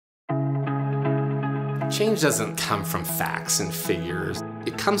Change doesn't come from facts and figures.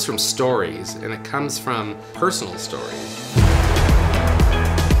 It comes from stories, and it comes from personal stories.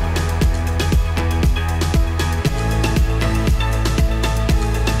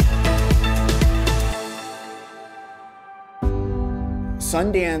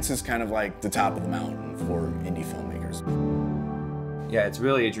 Sundance is kind of like the top of the mountain for indie filmmakers. Yeah, it's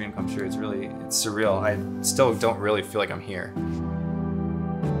really a dream come true. It's surreal. I still don't really feel like I'm here.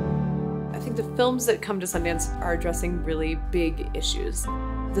 I think the films that come to Sundance are addressing really big issues.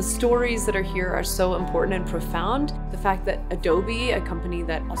 The stories that are here are so important and profound. The fact that Adobe, a company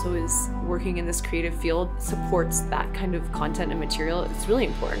that also is working in this creative field, supports that kind of content and material, it's really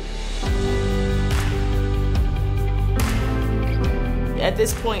important. At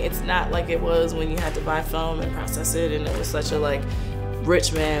this point, it's not like it was when you had to buy film and process it, and it was such a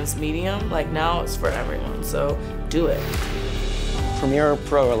rich man's medium. Like now it's for everyone, so do it. Premiere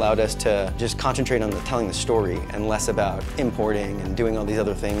Pro allowed us to just concentrate on telling the story and less about importing and doing all these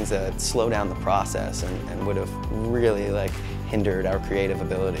other things that slow down the process and would have really hindered our creative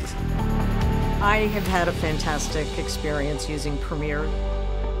abilities. I have had a fantastic experience using Premiere.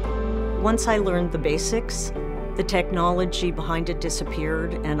 Once I learned the basics, the technology behind it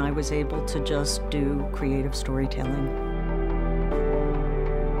disappeared, and I was able to just do creative storytelling.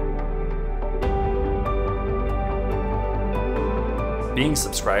 Being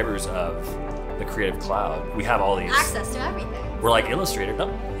subscribers of the Creative Cloud, we have all these access to everything. We're like Illustrator,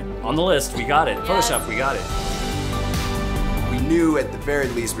 on the list, we got it. Yes. Photoshop, we got it. We knew at the very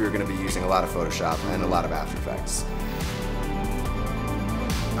least we were going to be using a lot of Photoshop and a lot of After Effects.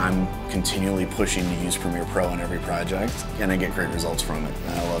 I'm continually pushing to use Premiere Pro on every project, and I get great results from it,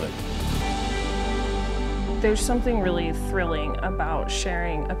 and I love it. There's something really thrilling about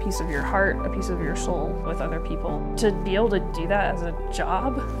sharing a piece of your heart, a piece of your soul with other people. To be able to do that as a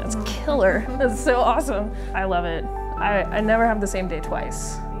job, that's killer. That's so awesome. I love it. I never have the same day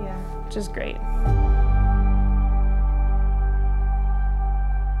twice, which is great.